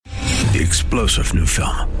The explosive new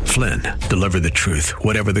film, Flynn, deliver the truth,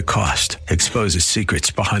 whatever the cost, exposes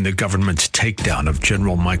secrets behind the government's takedown of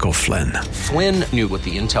General Michael Flynn. Flynn knew what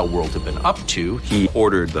the intel world had been up to. He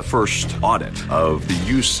ordered the first audit of the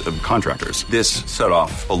use of contractors. This set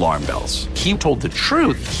off alarm bells. He told the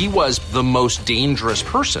truth. He was the most dangerous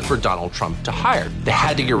person for Donald Trump to hire. They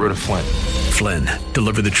had to get rid of Flynn. Flynn,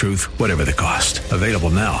 deliver the truth, whatever the cost. Available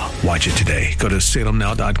now. Watch it today. Go to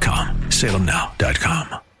salemnow.com.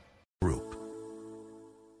 salemnow.com.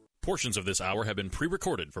 Portions of this hour have been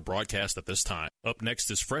pre-recorded for broadcast at this time. Up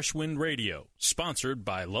next is Fresh Wind Radio, sponsored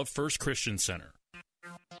by Love First Christian Center.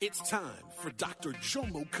 It's time for Dr.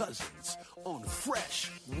 Jomo Cousins on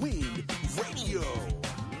Fresh Wind Radio.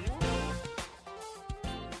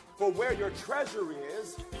 For where your treasure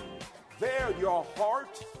is, there your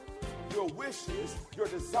heart, your wishes, your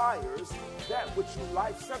desires, that which your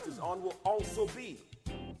life centers on will also be.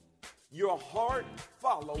 Your heart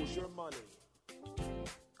follows your money.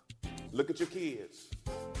 Look at your kids.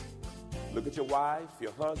 Look at your wife,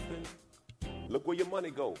 your husband. Look where your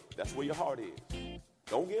money goes. That's where your heart is.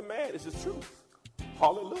 Don't get mad. It's the truth.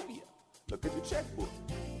 Hallelujah. Look at your checkbook.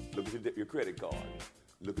 Look at your credit card.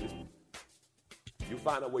 Look at it. You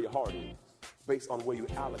find out where your heart is based on where you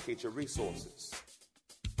allocate your resources.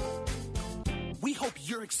 We hope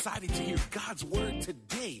you're excited to hear God's word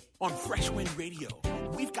today on Fresh Wind Radio.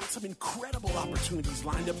 We've got some incredible opportunities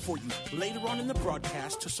lined up for you later on in the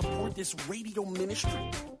broadcast to support this radio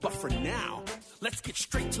ministry. But for now, let's get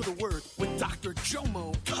straight to the word with Dr.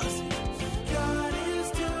 Jomo Cousins. God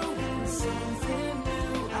is doing something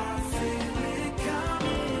new. I feel it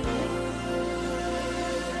coming.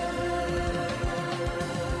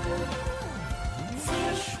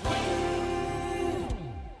 Fresh Wind.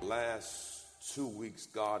 Last 2 weeks,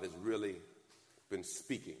 God has really been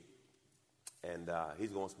speaking. And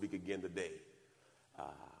he's going to speak again today.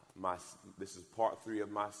 This is part 3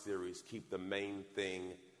 of my series, Keep the Main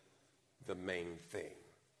Thing the Main Thing.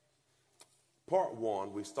 Part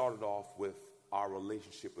 1, we started off with our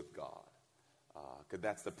relationship with God, because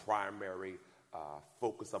that's the primary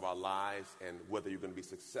focus of our lives, and whether you're going to be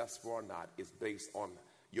successful or not is based on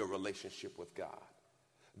your relationship with God.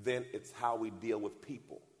 Then it's how we deal with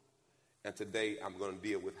people. And today I'm going to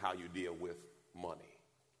deal with how you deal with money.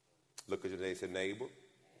 Look at your neighbor and say, neighbor,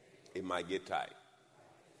 it might get tight,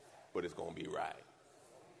 but it's going to be right.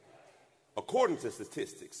 According to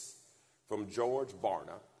statistics from George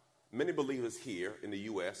Barna, many believers here in the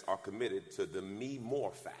U.S. are committed to the me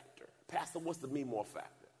more factor. Pastor, what's the me more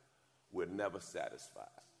factor? We're never satisfied.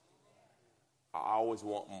 I always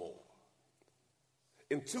want more.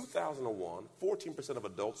 In 2001, 14% of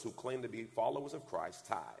adults who claim to be followers of Christ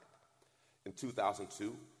tithed. In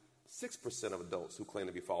 2002, 6% of adults who claim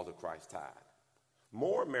to be followers of Christ tithe.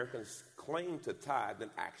 More Americans claim to tithe than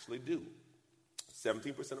actually do.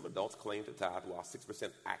 17% of adults claim to tithe, while 6%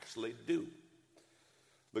 actually do.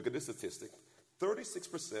 Look at this statistic.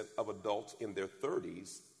 36% of adults in their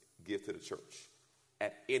 30s give to the church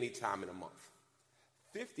at any time in a month.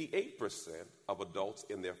 58% of adults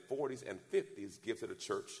in their 40s and 50s give to the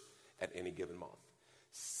church at any given month.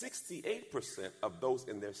 68% of those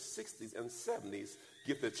in their 60s and 70s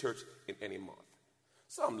give to the church in any month.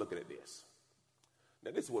 So I'm looking at this.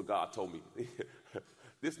 Now, this is what God told me.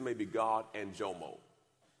 This may be God and Jomo.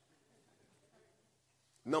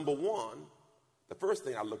 Number one, the first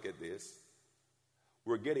thing I look at this,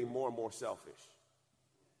 we're getting more and more selfish.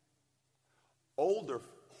 Older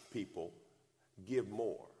people give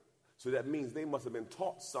more. So that means they must have been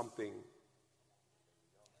taught something.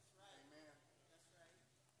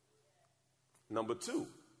 Number two,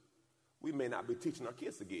 we may not be teaching our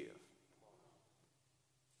kids to give.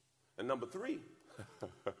 And number three,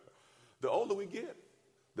 the older we get,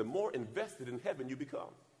 the more invested in heaven you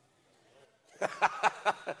become.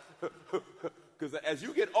 Because as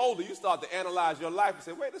you get older, you start to analyze your life and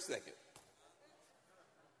say, wait a second.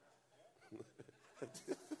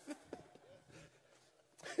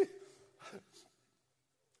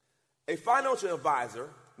 A financial advisor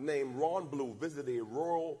named Ron Blue visited a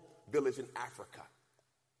rural village in Africa.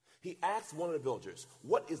 He asked one of the villagers,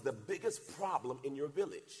 what is the biggest problem in your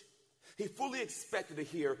village? He fully expected to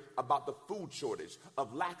hear about the food shortage,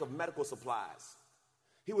 of lack of medical supplies.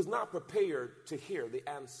 He was not prepared to hear the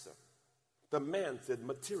answer. The man said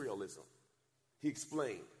materialism. He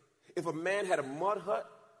explained, if a man had a mud hut,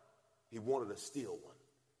 he wanted a steel one.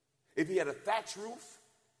 If he had a thatch roof,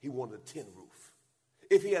 he wanted a tin roof.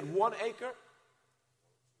 If he had 1 acre,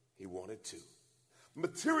 he wanted 2.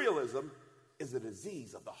 Materialism is a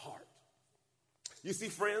disease of the heart. You see,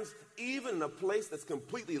 friends, even in a place that's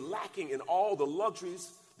completely lacking in all the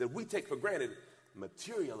luxuries that we take for granted,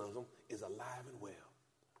 materialism is alive and well.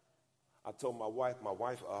 I told my wife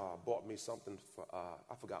bought me something for,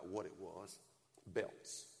 I forgot what it was,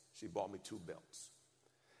 belts. She bought me 2 belts.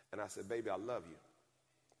 And I said, baby, I love you.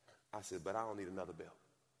 I said, but I don't need another belt.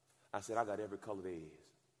 I said, I got every color there is.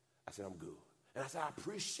 I said, I'm good. And I said, I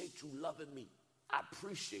appreciate you loving me. I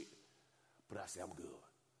appreciate it. But I said, I'm good.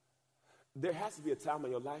 There has to be a time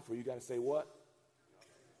in your life where you got to say what?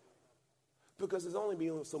 Because there's only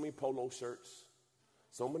been so many polo shirts,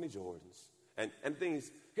 so many Jordans. And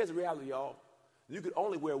things, here's the reality, y'all. You could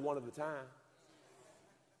only wear one at a time.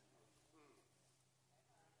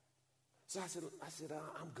 So I said,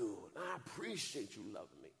 I'm good. I appreciate you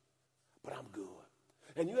loving me, but I'm good.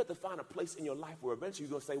 And you have to find a place in your life where eventually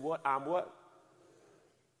you're going to say, what? I'm what?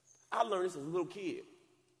 I learned this as a little kid.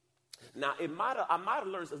 Now, I might have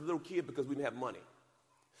learned this as a little kid because we didn't have money.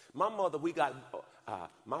 My mother, we got,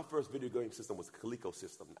 my first video game system was Coleco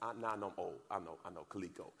system. Now I know I'm old. I know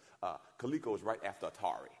Coleco. Coleco is right after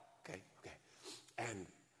Atari. Okay. And,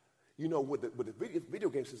 you know, with the video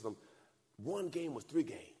game system, one game was 3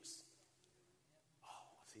 games.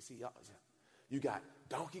 Oh, see, y'all, you got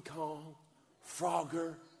Donkey Kong,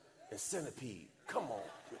 Frogger, and Centipede. Come on.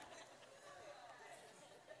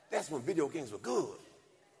 That's when video games were good.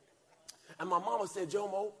 And my mama said,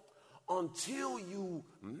 Jomo, until you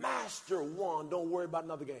master one, don't worry about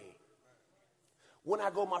another game. When I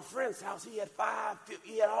go to my friend's house, he had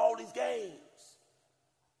all these games.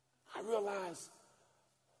 I realized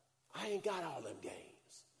I ain't got all them games.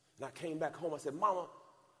 And I came back home, I said, Mama,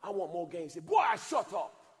 I want more games. She said, boy, shut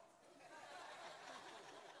up.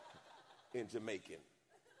 In Jamaican.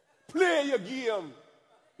 Play your game.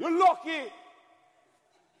 You're lucky.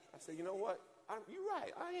 I said, you know what? You're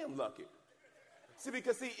right. I am lucky.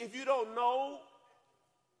 Because if you don't know,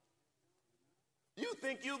 you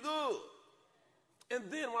think you're good. And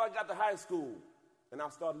then when I got to high school and I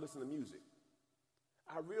started listening to music,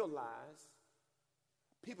 I realized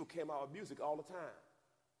people came out with music all the time.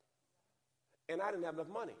 And I didn't have enough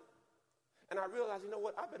money. And I realized, you know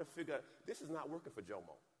what? I better figure out this is not working for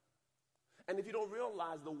Jomo. And if you don't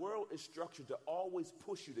realize, the world is structured to always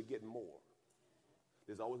push you to get more.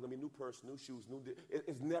 There's always going to be a new purse, new shoes,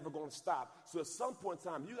 it's never going to stop. So at some point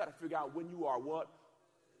in time, you got to figure out when you are what?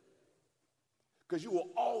 Because you will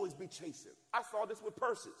always be chasing. I saw this with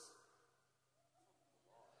purses.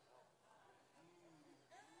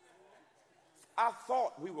 I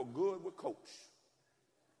thought we were good with Coach.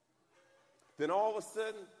 Then all of a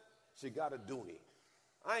sudden, she got a Dooney.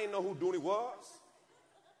 I didn't know who Dooney was.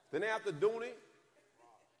 Then after Dooney,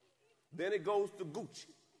 then it goes to Gucci.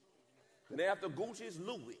 Then after Gucci, it's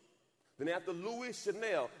Louis. Then after Louis,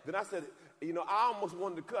 Chanel. Then I said, you know, I almost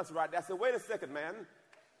wanted to cuss right there. I said, wait a second, man.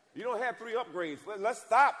 You don't have 3 upgrades. Let's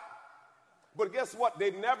stop. But guess what?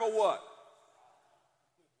 They never what?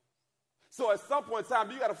 So at some point in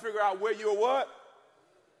time, you got to figure out where you're what?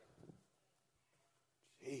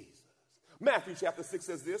 Jesus. Matthew chapter 6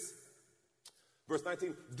 says this. Verse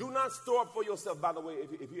 19, do not store up for yourself. By the way,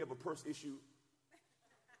 if you have a purse issue,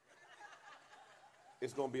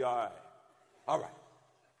 it's going to be all right. All right.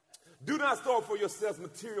 Do not store up for yourselves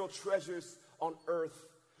material treasures on earth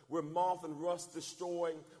where moth and rust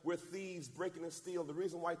destroy, where thieves break in and steal. The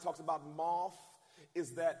reason why he talks about moth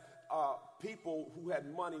is that people who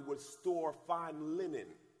had money would store fine linen,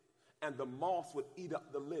 and the moths would eat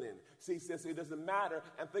up the linen. See, he says it doesn't matter.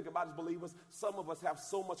 And think about it, believers. Some of us have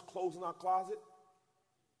so much clothes in our closet,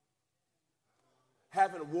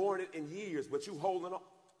 haven't worn it in years, but you holding on.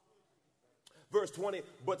 Verse 20,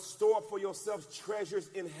 but store up for yourselves treasures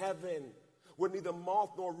in heaven, where neither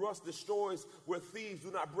moth nor rust destroys, where thieves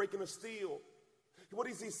do not break in or steal. What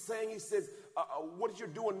is he saying? He says, what you're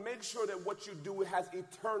doing, make sure that what you do has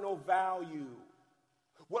eternal value.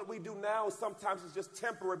 What we do now sometimes is just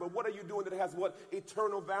temporary, but what are you doing that has what?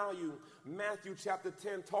 Eternal value. Matthew chapter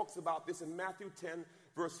 10 talks about this. In Matthew 10,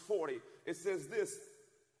 verse 40, it says this,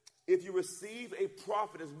 if you receive a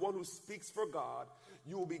prophet as one who speaks for God,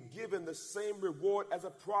 you will be given the same reward as a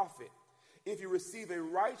prophet. If you receive a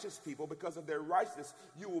righteous people because of their righteousness,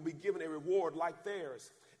 you will be given a reward like theirs.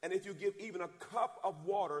 And if you give even a cup of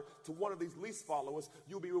water to one of these least followers,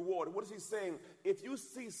 you'll be rewarded. What is he saying? If you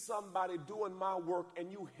see somebody doing my work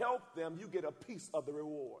and you help them, you get a piece of the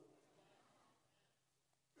reward.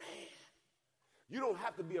 Man, you don't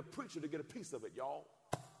have to be a preacher to get a piece of it, y'all.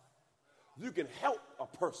 You can help a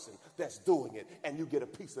person that's doing it, and you get a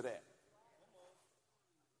piece of that.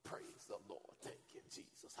 Praise the Lord. Thank you,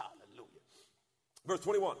 Jesus. Hallelujah. Verse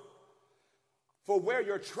 21. For where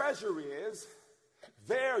your treasure is,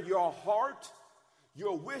 there your heart,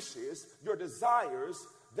 your wishes, your desires,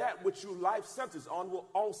 that which your life centers on will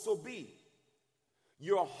also be.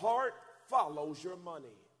 Your heart follows your money.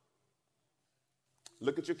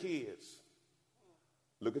 Look at your kids.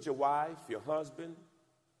 Look at your wife, your husband.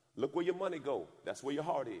 Look where your money go. That's where your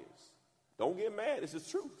heart is. Don't get mad. It's the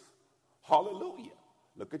truth. Hallelujah.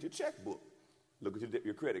 Look at your checkbook. Look at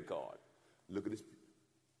your credit card. Look at this.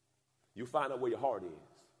 You find out where your heart is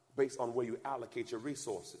based on where you allocate your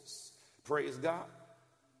resources. Praise God.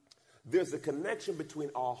 There's a connection between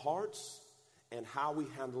our hearts and how we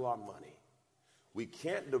handle our money. We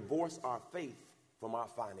can't divorce our faith from our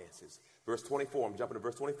finances. Verse 24, I'm jumping to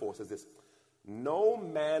verse 24, says this: no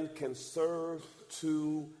man can serve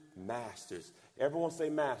two masters. Everyone say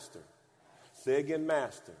master. Say again,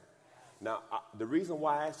 master. Now, the reason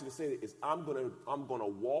why I asked you to say it is I'm gonna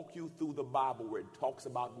walk you through the Bible where it talks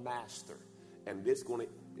about master, and it's gonna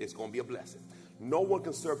be a blessing. No one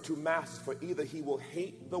can serve two masters, for either he will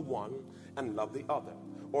hate the one and love the other,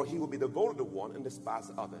 or he will be devoted to one and despise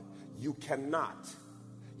the other. You cannot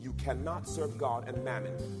serve God and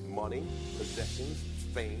mammon, money, possessions,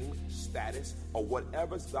 fame, status, or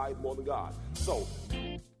whatever's valued more than God. So,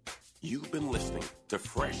 you've been listening to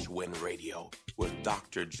Fresh Wind Radio with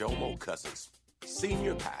Dr. Jomo Cousins,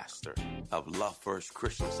 Senior Pastor of Love First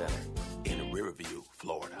Christian Center in Riverview,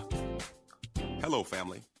 Florida. Hello,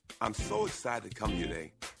 family. I'm so excited to come here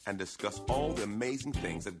today and discuss all the amazing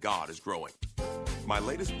things that God is growing. My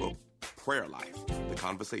latest book, Prayer Life, The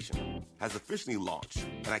Conversation, has officially launched,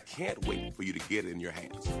 and I can't wait for you to get it in your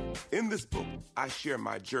hands. In this book, I share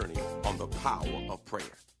my journey on the power of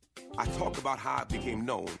prayer. I talk about how I became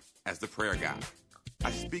known as the prayer guy.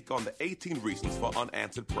 I speak on the 18 reasons for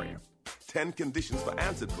unanswered prayer, 10 conditions for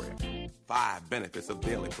answered prayer, 5 benefits of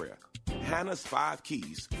daily prayer, Hannah's 5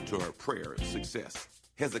 keys to her prayer success,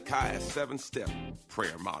 Hezekiah's 7-step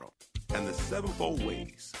prayer model, and the 7-fold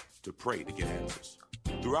ways to pray to get answers.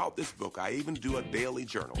 Throughout this book, I even do a daily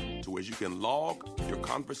journal to where you can log your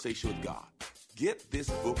conversation with God. Get this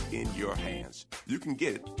book in your hands. You can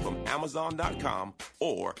get it from Amazon.com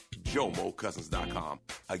or JomoCousins.com.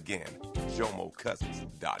 Again,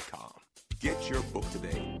 JomoCousins.com. Get your book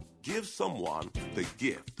today. Give someone the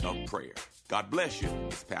gift of prayer. God bless you.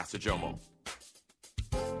 It's Pastor Jomo.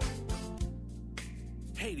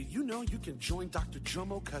 Hey, did you know you can join Dr.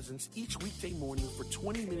 Jomo Cousins each weekday morning for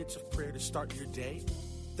 20 minutes of prayer to start your day?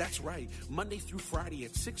 That's right. Monday through Friday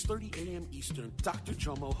at 6:30 a.m. Eastern, Dr.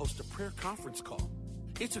 Jomo hosts a prayer conference call.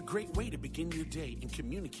 It's a great way to begin your day in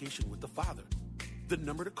communication with the Father. The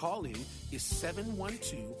number to call in is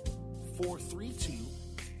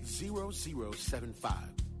 712-432-0075.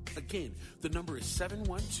 Again, the number is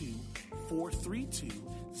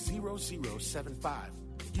 712-432-0075.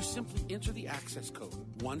 You simply enter the access code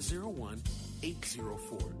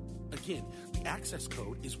 101804. Again, the access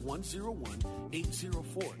code is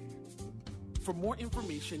 101804. For more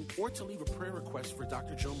information or to leave a prayer request for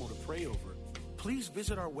Dr. Jomo to pray over, please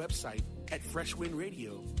visit our website at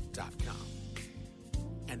freshwindradio.com.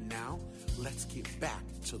 And now, let's get back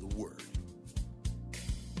to the Word.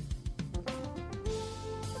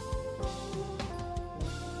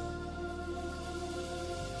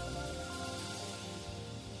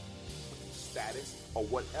 Status or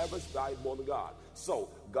whatever's valued more than God. So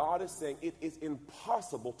God is saying it is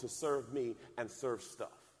impossible to serve me and serve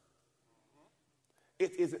stuff.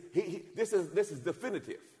 It is. This is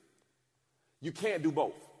definitive. You can't do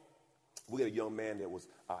both. We had a young man that was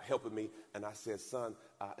helping me, and I said, "Son,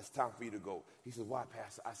 it's time for you to go." He said, "Why,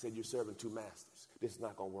 Pastor?" I said, "You're serving 2 masters. This is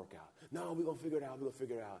not going to work out." "No, we're going to figure it out. We're going to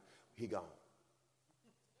figure it out." He gone.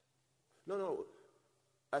 No.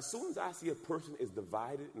 As soon as I see a person is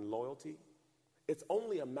divided in loyalty, it's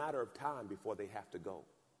only a matter of time before they have to go.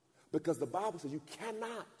 Because the Bible says you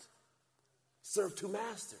cannot serve 2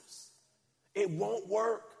 masters. It won't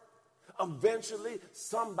work. Eventually,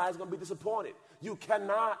 somebody's going to be disappointed. You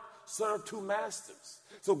cannot serve 2 masters.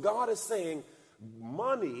 So God is saying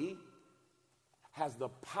money has the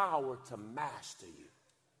power to master you.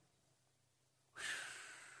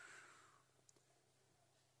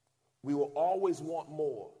 We will always want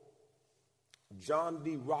more. John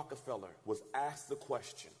D. Rockefeller was asked the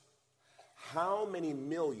question, how many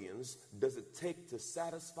millions does it take to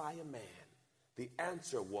satisfy a man? The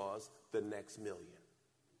answer was the next million.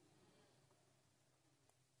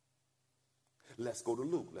 Let's go to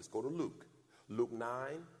Luke. Luke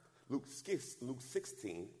 9, Luke 16.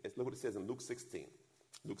 Look what it says in Luke 16.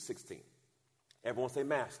 Luke 16. Everyone say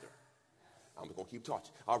master. I'm going to keep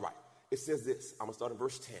talking. All right. It says this. I'm going to start in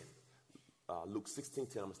verse 10. Luke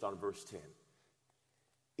 16:10. I'm going to start in verse 10.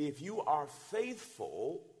 If you are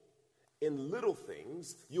faithful in little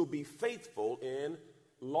things, you'll be faithful in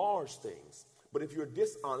large things. But if you're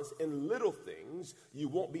dishonest in little things, you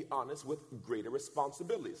won't be honest with greater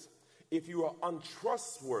responsibilities. If you are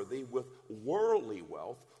untrustworthy with worldly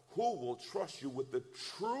wealth, who will trust you with the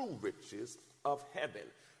true riches of heaven?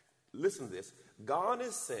 Listen to this. God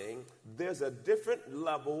is saying there's a different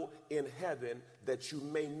level in heaven that you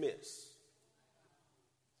may miss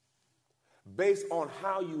based on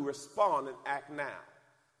how you respond and act now.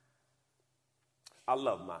 I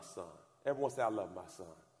love my son. Everyone say, I love my son.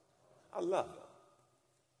 I love him.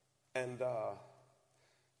 And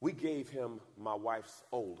we gave him my wife's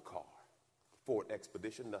old car, Ford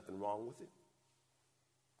Expedition, nothing wrong with it.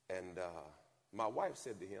 And my wife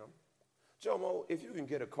said to him, Jomo, if you can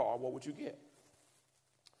get a car, what would you get?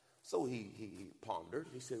 So he pondered.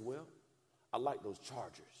 He said, well, I like those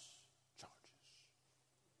Chargers.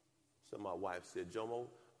 So my wife said, Jomo,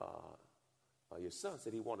 your son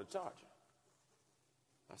said he wanted a Charger.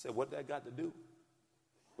 I said, what that got to do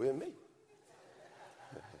with me?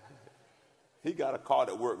 He got a car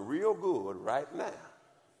that worked real good right now.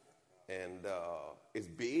 And it's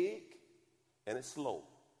big and it's slow.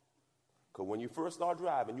 Because when you first start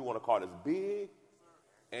driving, you want a car that's big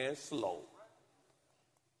and slow.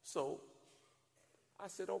 So I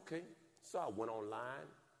said, okay. So I went online,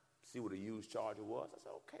 see what a used Charger was. I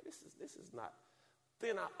said, okay, this is not.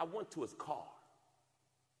 Then I went to his car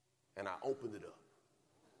and I opened it up.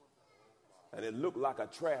 And it looked like a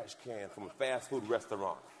trash can from a fast food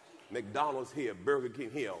restaurant. McDonald's here, Burger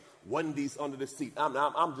King here, Wendy's under the seat.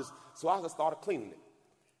 So I just started cleaning it.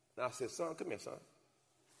 And I said, son, come here, son.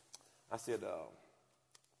 I said,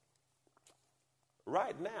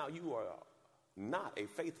 right now you are not a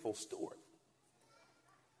faithful steward.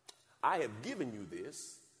 I have given you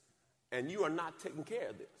this, and you are not taking care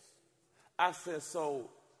of this. I said, so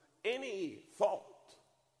any thought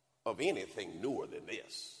of anything newer than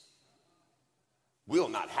this will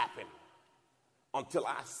not happen until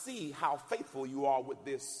I see how faithful you are with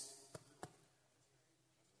this.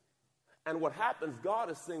 And what happens,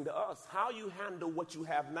 God is saying to us, how you handle what you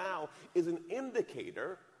have now is an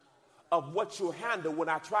indicator of what you'll handle when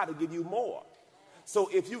I try to give you more. So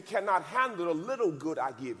if you cannot handle the little good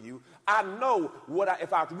I give you, I know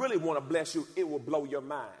if I really want to bless you, it will blow your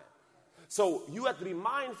mind. So you have to be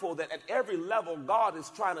mindful that at every level, God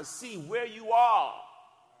is trying to see where you are.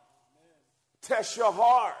 Test your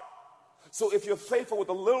heart. So if you're faithful with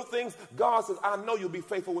the little things, God says, I know you'll be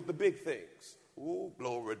faithful with the big things. Oh,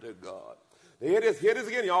 glory to God. Here it is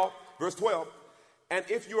again, y'all. Verse 12. And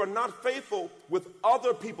if you are not faithful with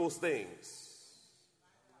other people's things,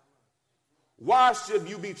 why should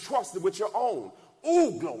you be trusted with your own?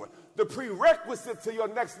 Oh, glory. The prerequisite to your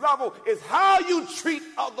next level is how you treat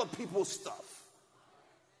other people's stuff.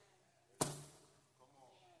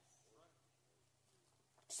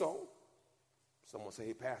 So, someone say,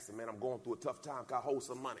 hey, Pastor, man, I'm going through a tough time. Can I hold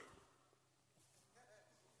some money?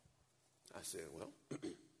 I said, well,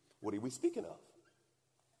 what are we speaking of?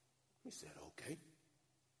 He said, okay.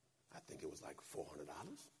 I think it was like $400.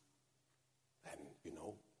 And,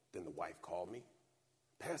 then the wife called me.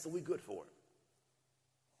 Pastor, we good for it.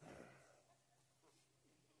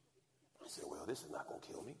 I said, well, this is not going to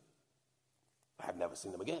kill me. I have never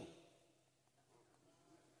seen them again.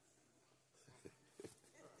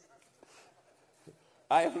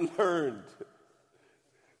 I have learned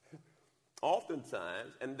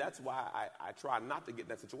oftentimes, and that's why I try not to get in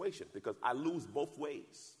that situation, because I lose both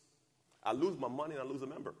ways. I lose my money and I lose a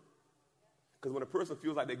member. Because when a person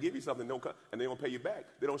feels like they give you something and they don't pay you back,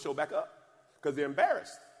 they don't show back up because they're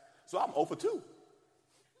embarrassed. So I'm 0 for 2.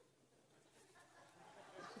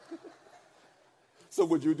 So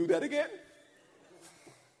would you do that again?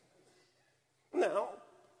 Now,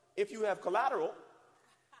 if you have collateral.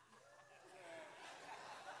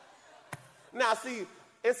 Now, see,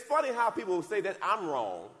 it's funny how people say that I'm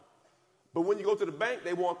wrong, but when you go to the bank,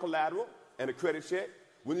 they want collateral and a credit check.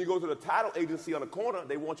 When you go to the title agency on the corner,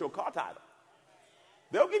 they want your car title.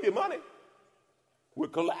 They'll give you money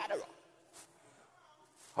with collateral.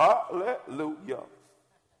 Hallelujah.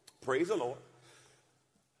 Praise the Lord.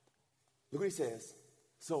 Look what he says.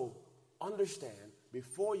 So understand,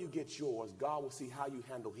 before you get yours, God will see how you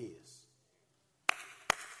handle his.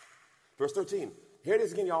 Verse 13. Here it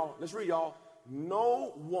is again, y'all. Let's read, y'all.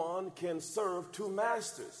 No one can serve two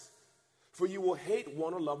masters. For you will hate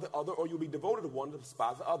one or love the other, or you'll be devoted to one and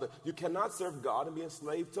despise the other. You cannot serve God and be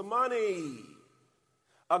enslaved to money.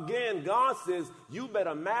 Again, God says, you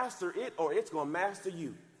better master it or it's going to master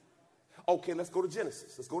you. Okay, let's go to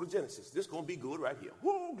Genesis. This is going to be good right here.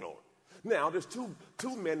 Woo, glory. Now, there's two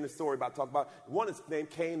men in the story about talking about. One is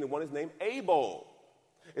named Cain and one is named Abel.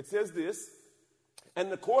 It says this, And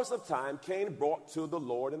in the course of time, Cain brought to the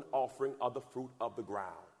Lord an offering of the fruit of the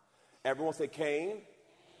ground. Everyone say Cain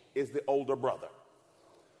is the older brother.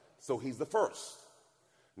 So he's the first.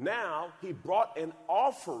 Now he brought an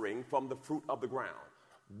offering from the fruit of the ground.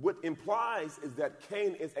 What implies is that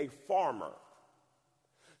Cain is a farmer.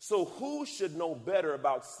 So who should know better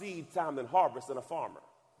about seed time and harvest than a farmer?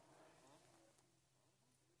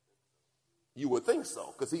 You would think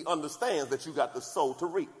so, because he understands that you got to sow to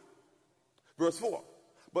reap. Verse 4,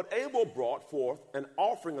 but Abel brought forth an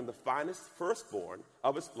offering of the finest firstborn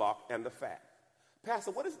of his flock and the fat.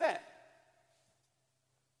 Pastor, what is that?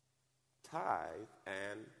 Tithe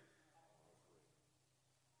and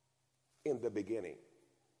in the beginning.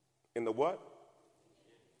 In the what?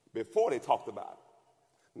 Before they talked about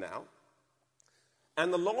it. Now,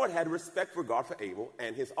 and the Lord had respect for God for Abel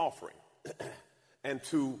and his offering. And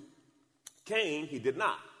to Cain, he did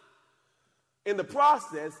not. In the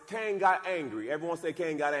process, Cain got angry. Everyone say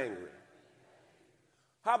Cain got angry.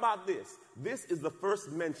 How about this? This is the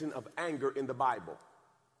first mention of anger in the Bible.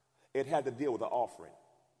 It had to deal with an offering.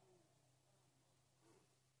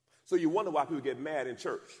 So you wonder why people get mad in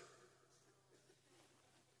church.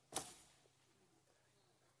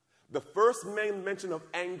 The first main mention of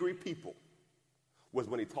angry people was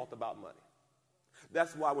when he talked about money.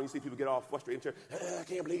 That's why when you see people get all frustrated in church, I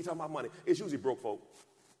can't believe he's talking about money. It's usually broke folk.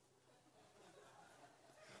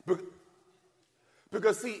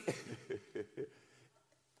 Because see,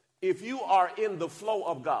 if you are in the flow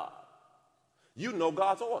of God, you know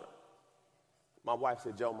God's order. My wife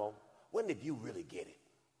said, Jomo, when did you really get it?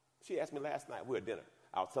 She asked me last night, we were at dinner.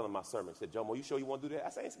 I was telling my sermon. She said, Jomo, you sure you want to do that? I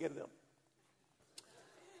said, I ain't scared of them.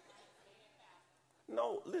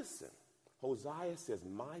 No, listen. Hosea says,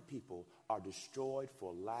 my people are destroyed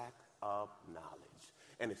for lack of knowledge.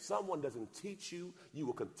 And if someone doesn't teach you, you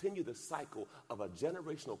will continue the cycle of a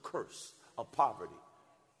generational curse of poverty.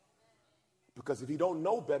 Because if you don't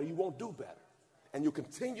know better, you won't do better. And you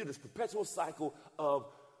continue this perpetual cycle of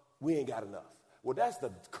we ain't got enough. Well, that's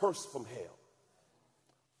the curse from hell.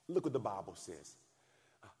 Look what the Bible says.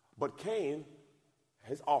 But Cain,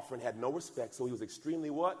 his offering had no respect, so he was extremely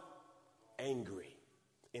what? Angry,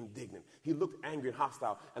 indignant. He looked angry and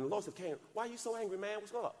hostile. And the Lord said, Cain, why are you so angry, man?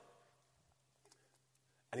 What's up?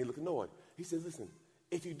 And he looked annoyed. He says, listen,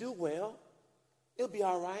 if you do well, it'll be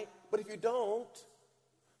all right. But if you don't,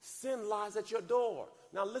 sin lies at your door.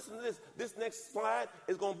 Now listen to this. This next slide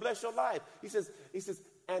is going to bless your life. He says,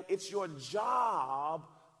 and it's your job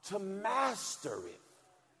to master it.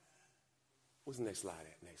 What's the next slide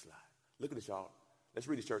at? Next slide. Look at this, y'all. Let's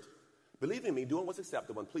read this, church. Believe in me, doing what's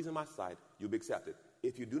acceptable and pleasing my sight, you'll be accepted.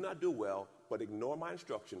 If you do not do well, but ignore my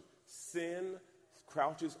instruction, sin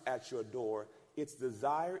crouches at your door. Its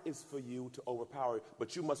desire is for you to overpower it.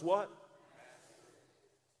 But you must what?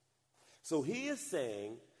 So he is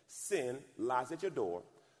saying sin lies at your door.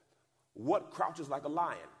 What crouches like a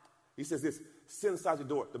lion? He says this, sin lies at your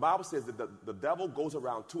door. The Bible says that the devil goes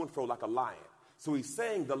around to and fro like a lion. So he's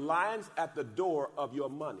saying the lion's at the door of your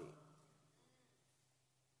money.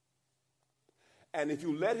 And if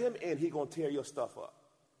you let him in, he's going to tear your stuff up.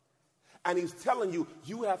 And he's telling you,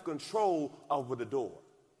 you have control over the door.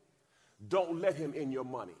 Don't let him in your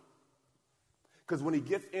money. Because when he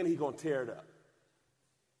gets in, he's going to tear it up.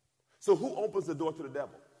 So who opens the door to the devil?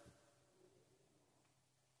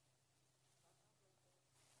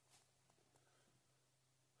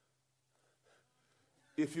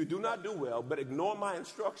 If you do not do well, but ignore my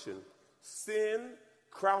instruction, sin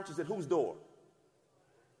crouches at whose door?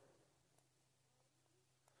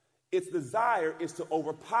 Its desire is to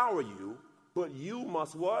overpower you, but you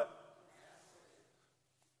must what?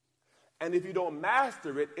 And if you don't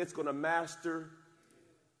master it, it's going to master.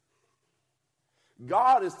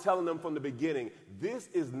 God is telling them from the beginning, this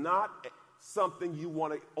is not something you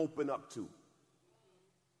want to open up to.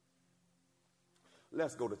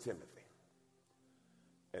 Let's go to Timothy.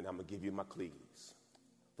 And I'm going to give you my cleats.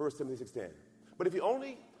 1 Timothy 6:10. But if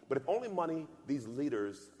only money these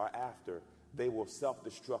leaders are after, they will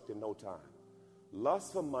self-destruct in no time.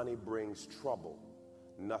 Lust for money brings trouble,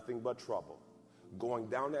 nothing but trouble. Going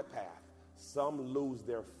down that path, some lose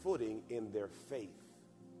their footing in their faith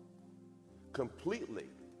completely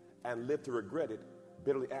and live to regret it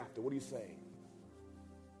bitterly after. What are you saying?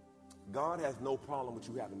 God has no problem with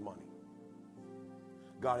you having money.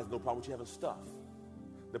 God has no problem with you having stuff.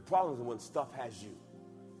 The problem is when stuff has you.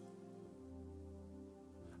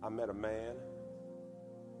 I met a man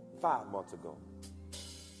 5 months ago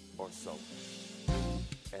or so.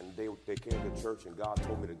 And they came to church, and God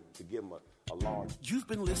told me to give them a large... You've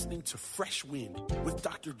been listening to Fresh Wind with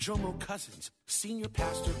Dr. Jomo Cousins, Senior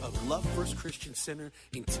Pastor of Love First Christian Center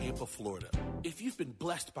in Tampa, Florida. If you've been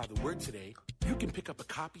blessed by the word today, you can pick up a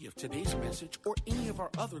copy of today's message or any of our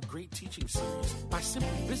other great teaching series by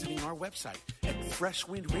simply visiting our website at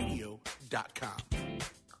freshwindradio.com.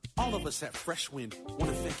 All of us at Fresh Wind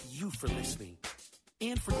want to thank you for listening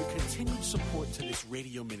and for your continued support to this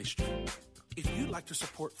radio ministry. If you'd like to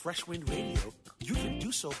support Fresh Wind Radio, you can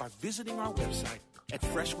do so by visiting our website at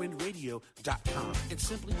freshwindradio.com and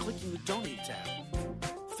simply clicking the Donate tab.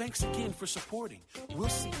 Thanks again for supporting. We'll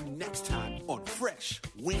see you next time on Fresh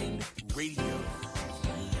Wind Radio.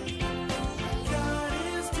 God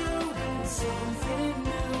is doing something.